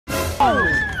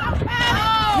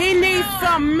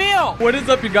some milk. What is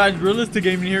up, you guys? Realistic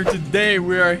Gaming here. Today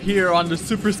we are here on the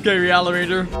super scary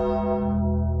elevator.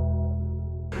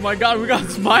 Oh my god, we got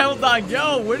Smile Dog.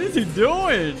 Yo, what is he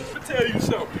doing? Let me tell you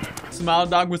something. Smile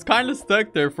Dog was kind of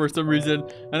stuck there for some reason,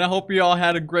 and I hope you all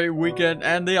had a great weekend.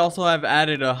 And they also have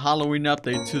added a Halloween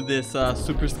update to this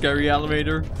super scary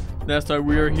elevator. That's why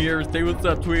we are here. Say what's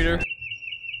up, Twitter.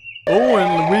 Oh,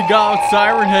 and we got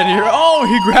Siren Head here. Oh,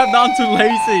 he grabbed onto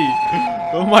Lacey.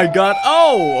 Oh my god.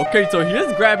 Oh, okay, so he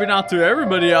is grabbing onto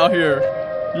everybody out here.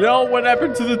 Yo, what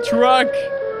happened to the truck?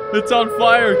 It's on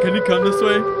fire. Can he come this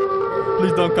way?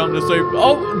 Please don't come this way.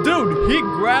 Oh, dude, he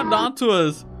grabbed onto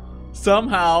us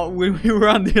somehow when we were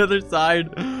on the other side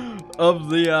of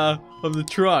the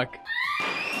truck.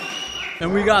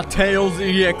 And we got Tails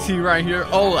EXE right here.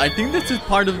 Oh, I think this is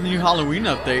part of the new Halloween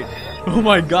update. Oh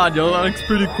my god, yo, that looks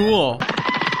pretty cool.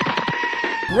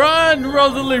 Run,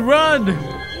 Rosalie, run!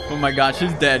 Oh my god,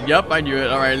 she's dead. Yup, I knew it.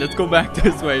 Alright, let's go back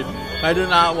this way. I do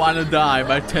not want to die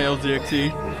by Tails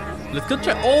EXE. Let's go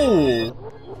check. Oh!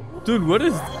 Dude, what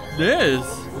is this?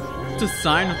 It's a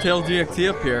sign of Tails EXE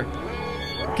up here.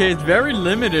 Okay, it's very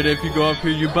limited if you go up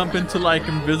here. You bump into like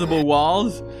invisible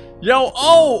walls. Yo,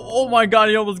 oh my god,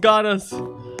 he almost got us.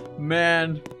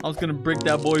 Man, I was gonna break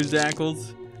that boy's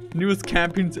ankles. And he was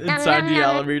camping inside the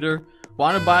elevator.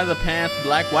 Wanna buy the pants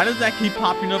black? Why does that keep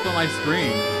popping up on my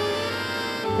screen?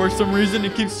 For some reason,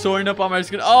 it keeps showing up on my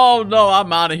screen. Oh no,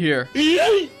 I'm out of here.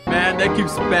 Man, they keep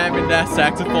spamming that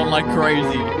saxophone like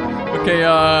crazy. Okay,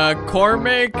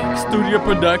 Cormac Studio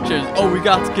Productions. Oh, we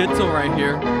got Schizo right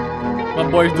here. My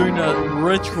boy's doing a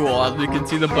ritual, as we can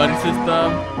see the buddy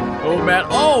system. Oh man,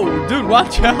 oh dude,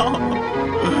 watch out.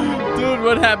 Dude,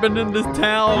 what happened in this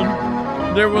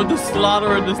town? There was a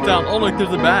slaughter in this town. Oh look,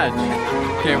 there's a badge.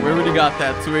 Okay, we already got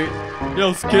that, sweet.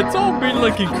 Yo, Schizo been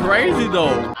looking crazy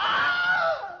though.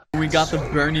 We got the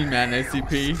Burning Man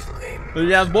SCP. But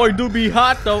yeah, boy do be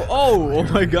hot though. Oh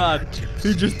my god.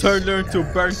 He just turned her into a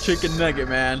burnt chicken nugget,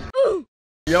 man.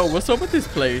 Yo, what's up with this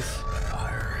place?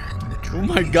 Oh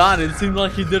my god, it seems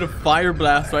like he did a fire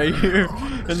blast right here.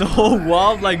 And the whole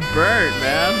wall like burnt,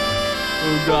 man.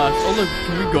 Oh gosh. Oh look,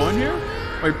 can we go in here?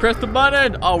 Wait, press the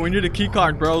button. Oh, we need a key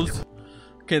card, bros.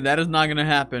 Okay, that is not gonna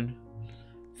happen.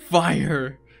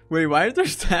 Fire. Wait, why is there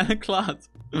Santa Claus?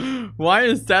 Why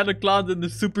is Santa Claus in the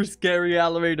super scary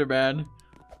elevator, man?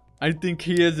 I think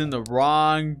he is in the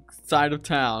wrong side of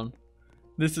town.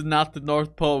 This is not the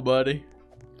North Pole, buddy.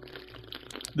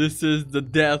 This is the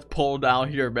Death Pole out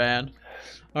here, man.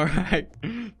 Alright.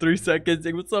 3 seconds.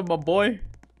 Hey, what's up, my boy?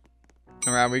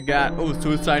 Alright, we got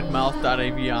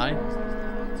suicidemouse.avi.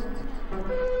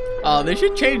 Oh, they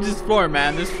should change this floor,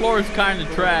 man. This floor is kind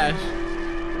of trash.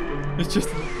 It's just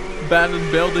abandoned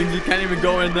buildings. You can't even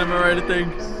go in them or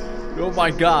anything. Oh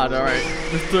my god. Alright.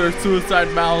 Mr.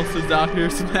 Suicide Mouse is out here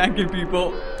smacking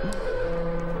people.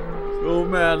 Oh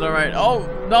man. Alright. Oh,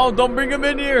 no. Don't bring him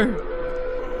in here.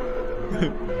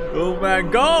 Oh man.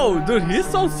 Go. Dude, he's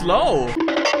so slow.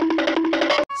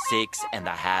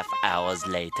 6.5 hours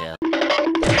later.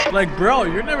 Like, bro,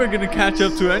 you're never gonna catch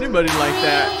up to anybody like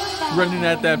that, running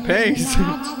at that pace.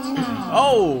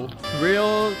 Oh,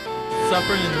 real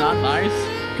suffering is not nice.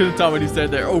 Couldn't tell what he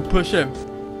said there. Oh, push him.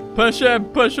 Push him.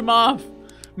 Push him off.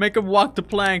 Make him walk the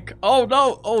plank. Oh,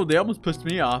 no. Oh, they almost pushed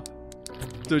me off.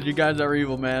 Dude, you guys are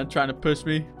evil, man. Trying to push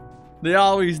me. They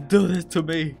always do this to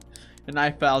me. And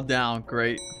I fell down.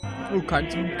 Great. Oh,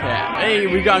 Cartoon Cat. Hey,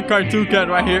 we got Cartoon Cat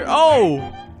right here. Oh!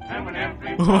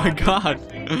 Oh my god.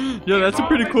 Yo, that's a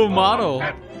pretty cool model.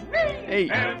 Hey,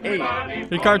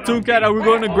 hey, Cartoon Cat, are we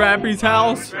going to Grampy's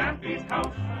house?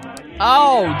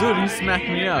 Oh, dude, he smacked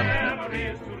me up.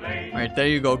 Alright, there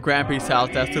you go, Grampy's house.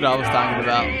 That's what I was talking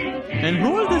about. And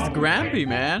who is this Grampy,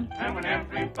 man?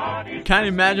 Can't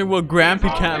imagine what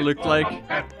Grampy Cat looked like.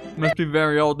 Must be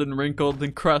very old and wrinkled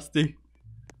and crusty.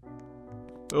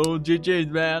 Oh,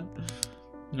 GG's, man.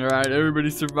 Alright, everybody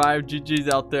survived. GG's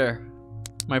out there.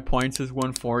 My points is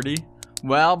 140.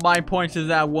 Well, my points is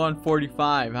at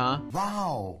 145, huh?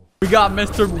 Wow. We got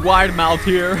Mr. Widemouth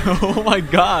here. Oh my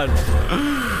god.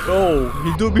 Oh,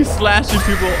 he do be slashing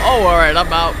people. Oh, alright,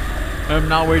 I'm out. I'm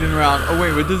not waiting around. Oh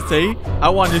wait, what does it say? I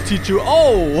want to teach you.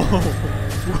 Oh,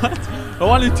 what? I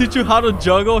want to teach you how to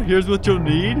juggle. Here's what you'll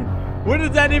need. What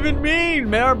does that even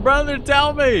mean, man? Brother,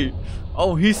 tell me.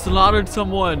 Oh, he slaughtered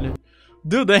someone.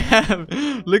 Dude, they have,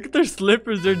 look at their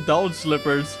slippers, they're doll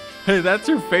slippers. Hey, that's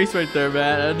your face right there,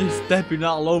 man, and they're stepping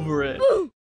all over it.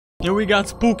 Here we got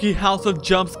Spooky House of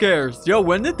Jump Scares. Yo,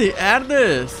 when did they add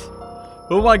this?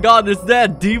 Oh my god, it's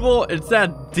that devil, it's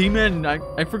that demon,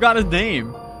 I forgot his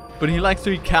name. But he likes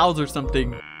to eat cows or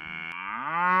something.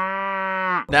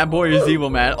 That boy is evil,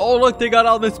 man. Oh, look, they got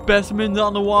all the specimens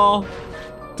on the wall.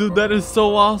 Dude, that is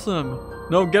so awesome.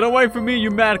 No, get away from me,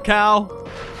 you mad cow.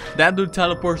 That dude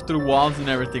teleports through walls and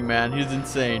everything, man. He's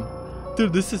insane.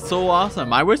 Dude, this is so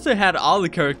awesome. I wish they had all the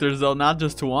characters, though, not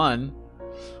just one.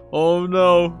 Oh,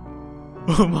 no.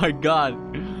 Oh, my God.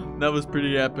 That was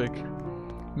pretty epic.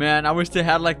 Man, I wish they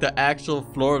had, like, the actual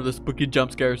floor of the spooky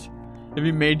jump scares. If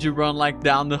he made you run, like,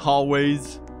 down the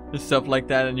hallways and stuff like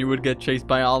that, and you would get chased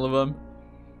by all of them.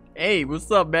 Hey, what's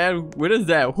up, man? What is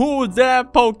that? Who is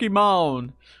that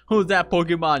Pokemon? Who's that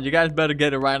Pokemon? You guys better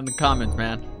get it right in the comments,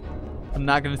 man. I'm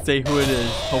not gonna say who it is.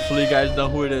 Hopefully you guys know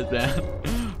who it is, man.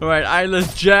 Alright,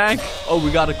 Eyeless Jack. Oh,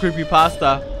 we got a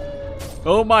creepypasta.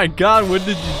 Oh my god, what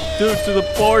did you do to the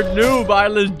poor noob,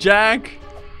 Eyeless Jack?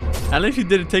 At least he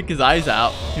didn't take his eyes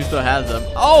out. He still has them.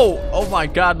 Oh! Oh my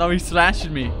god, no, he's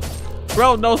slashing me.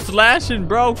 Bro, no slashing,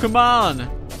 bro. Come on.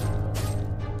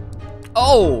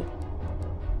 Oh!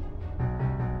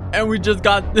 And we just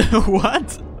got...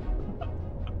 What?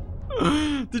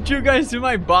 Did you guys see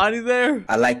my body there?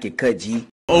 I like it, cut G.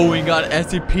 Oh, we got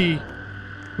SCP.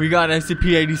 We got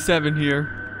SCP-87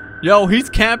 here. Yo, he's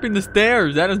camping the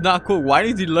stairs. That is not cool. Why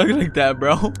does he look like that,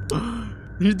 bro?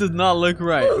 He does not look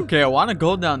right. Okay, I want to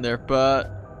go down there, but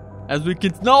as we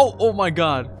can... No! Oh my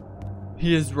god.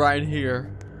 He is right here.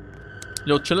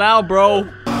 Yo, chill out, bro.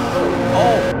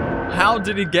 Oh, how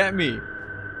did he get me?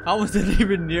 How was it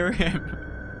even near him?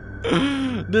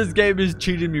 This game is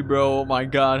cheating me, bro. Oh my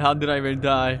god, how did I even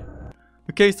die?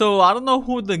 Okay, so I don't know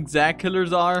who the exact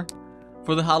killers are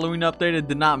for the Halloween update. It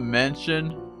did not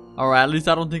mention, or at least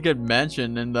I don't think it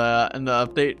mentioned in the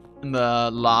update, in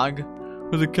the log,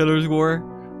 who the killers were.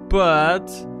 But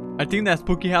I think that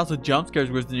Spooky House of Jump Scares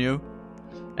was new,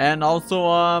 and also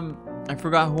I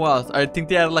forgot who else. I think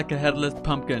they had like a headless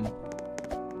pumpkin,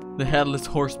 the headless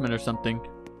horseman or something.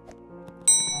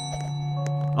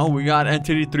 Oh, we got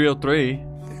Entity 303.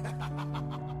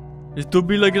 This dude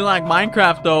be looking like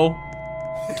Minecraft, though.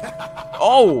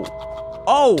 Oh!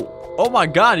 Oh! Oh my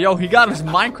god, yo, he got his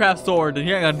Minecraft sword. And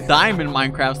he got a diamond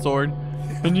Minecraft sword.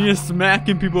 And he is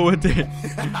smacking people with it.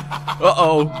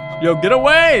 Uh-oh. Yo, get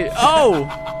away! Oh!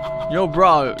 Yo,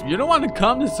 bro, you don't want to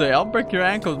come this way. I'll break your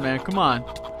ankles, man. Come on.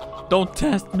 Don't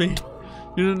test me.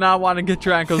 You do not want to get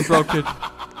your ankles broken.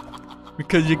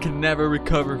 Because you can never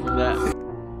recover from that.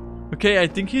 Okay, I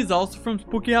think he's also from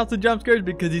Spooky House of Jump Scares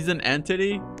because he's an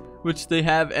entity, which they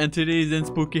have entities in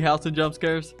Spooky House of Jump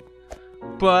Scares.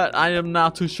 But I am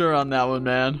not too sure on that one,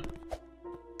 man.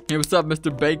 Hey, what's up, Mr.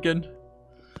 Bacon?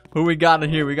 Who we got in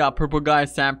here? We got Purple Guy,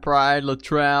 Sam Pride,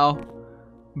 Latrell,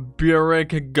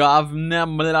 Burek,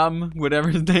 Govnam, whatever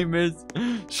his name is.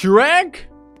 Shrek?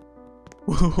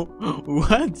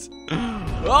 What?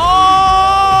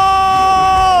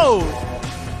 Oh!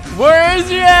 Where is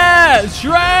he at?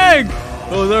 Shrek!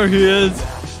 Oh, there he is.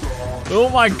 Oh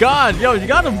my god. Yo, you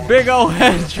got a big old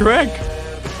head, Shrek.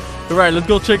 Alright, let's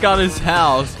go check out his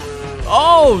house.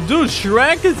 Oh, dude,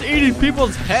 Shrek is eating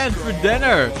people's heads for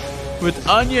dinner with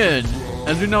onion.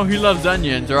 As we know, he loves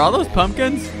onions. Are all those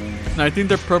pumpkins? No, I think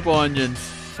they're purple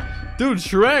onions. Dude,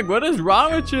 Shrek, what is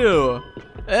wrong with you?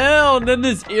 Ew, and then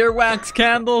this earwax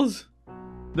candles.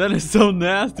 That is so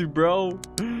nasty, bro.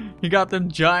 He got them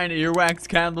giant earwax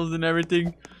candles and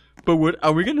everything. But what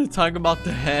are we gonna talk about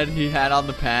the head he had on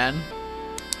the pan?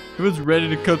 He was ready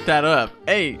to cook that up.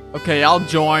 Hey, okay, I'll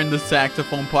join the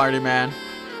saxophone party, man.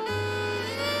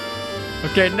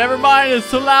 Okay, never mind.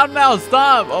 It's too loud now.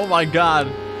 Stop. Oh my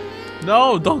god.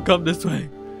 No, don't come this way.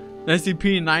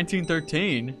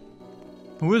 SCP-1913.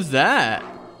 Who is that?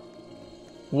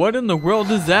 What in the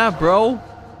world is that, bro?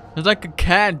 There's like a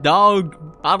cat, dog.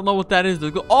 I don't know what that is.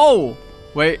 Oh!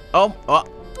 Wait. Oh.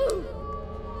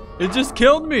 It just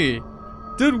killed me.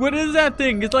 Dude, what is that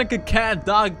thing? It's like a cat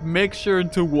dog mixture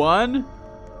into one.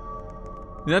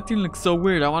 That thing looks so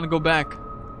weird. I want to go back.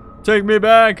 Take me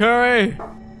back. Hurry.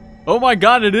 Oh my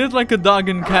god. It is like a dog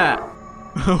and cat.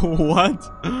 What?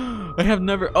 I have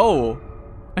never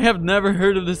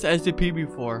heard of this SCP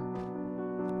before.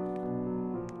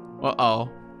 Uh-oh.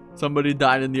 Somebody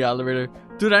died in the elevator.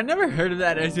 Dude, I never heard of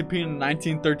that SCP in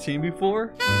 1913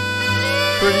 before.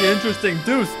 Pretty interesting.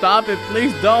 Dude, stop it.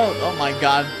 Please don't. Oh my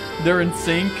god. They're in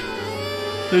sync.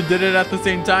 They did it at the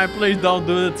same time. Please don't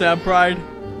do it, Sam Pride.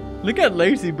 Look at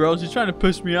Lacey, bro. She's trying to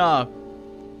push me off.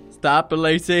 Stop it,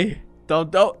 Lacey.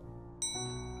 Don't.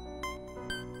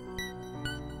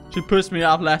 She pushed me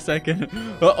off last second.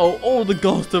 Uh-oh. Oh, the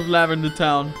ghost of Lavender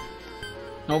Town.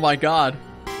 Oh my god.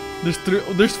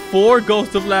 There's 4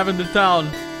 ghosts of Lavender Town.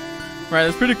 Right,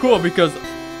 that's pretty cool because,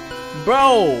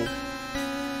 bro,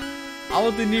 I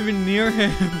wasn't even near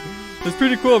him. That's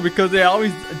pretty cool because they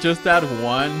always just add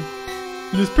one.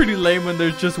 And it's pretty lame when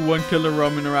there's just one killer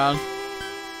roaming around.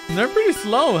 They're pretty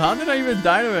slow. How did I even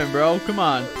die to him, bro? Come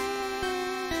on.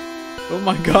 Oh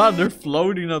my god, they're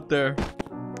floating up there.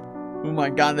 Oh my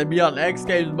god, they be on X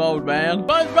Games mode, man.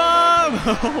 SpongeBob!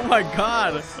 Oh my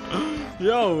god.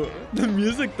 Yo, the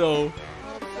music though.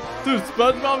 Dude,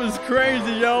 SpongeBob is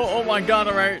crazy, yo. Oh my god,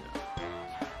 alright.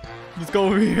 Let's go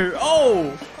over here.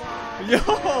 Oh!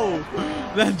 Yo!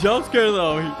 That jump scare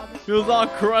though. He was all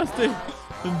crusty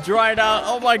and dried out.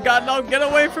 Oh my god, no, get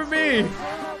away from me!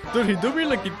 Dude, he do be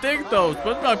looking thick though.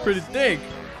 SpongeBob pretty thick.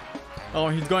 Oh,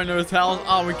 he's going to his house.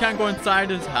 Oh, we can't go inside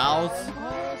his house.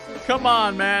 Come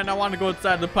on, man. I want to go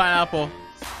inside the pineapple.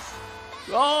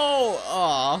 Oh!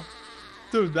 Aw.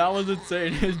 Dude, that was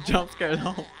insane. His jump scare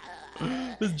though.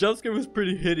 His jump scare was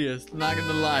pretty hideous. Not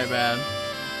gonna lie, man.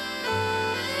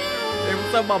 Hey,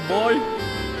 what's up, my boy?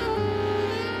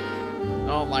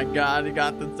 Oh my god, he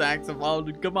got the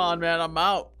saxophone. Come on, man. I'm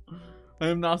out. I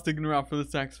am not sticking around for the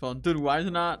saxophone. Dude, why is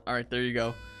it not? Alright, there you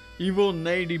go. Evil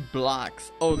Nady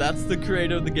Blocks. Oh, that's the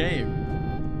creator of the game.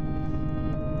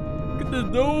 Look at this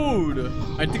dude.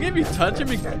 I think if you touch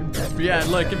him, yeah,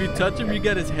 look, if you touch him, you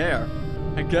get his hair.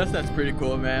 I guess that's pretty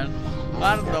cool, man.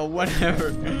 I don't know,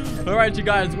 whatever. Alright, you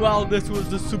guys. Well, this was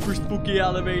the super spooky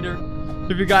elevator.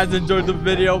 If you guys enjoyed the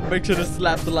video, make sure to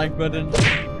slap the like button.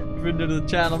 If you're new to the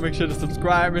channel, make sure to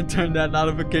subscribe and turn that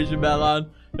notification bell on.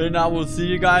 And I will see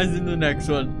you guys in the next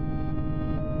one.